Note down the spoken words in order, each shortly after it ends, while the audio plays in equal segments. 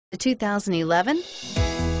The 2011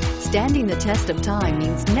 standing the test of time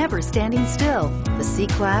means never standing still. The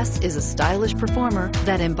C-Class is a stylish performer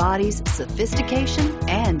that embodies sophistication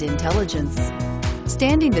and intelligence.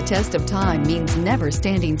 Standing the test of time means never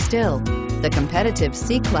standing still. The competitive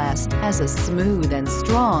C-Class has a smooth and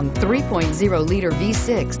strong 3.0-liter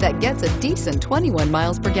V6 that gets a decent 21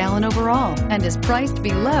 miles per gallon overall and is priced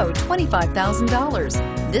below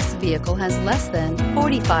 $25,000. This vehicle has less than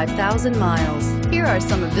 45,000 miles. Here are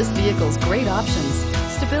some of this vehicle's great options: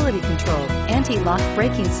 stability control, anti-lock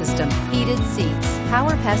braking system, heated seats,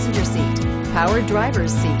 power passenger seat, power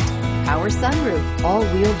driver's seat, power sunroof,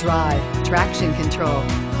 all-wheel drive, traction control,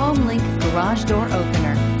 HomeLink garage door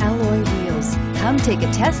opener, alloy wheels. Come take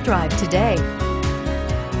a test drive today.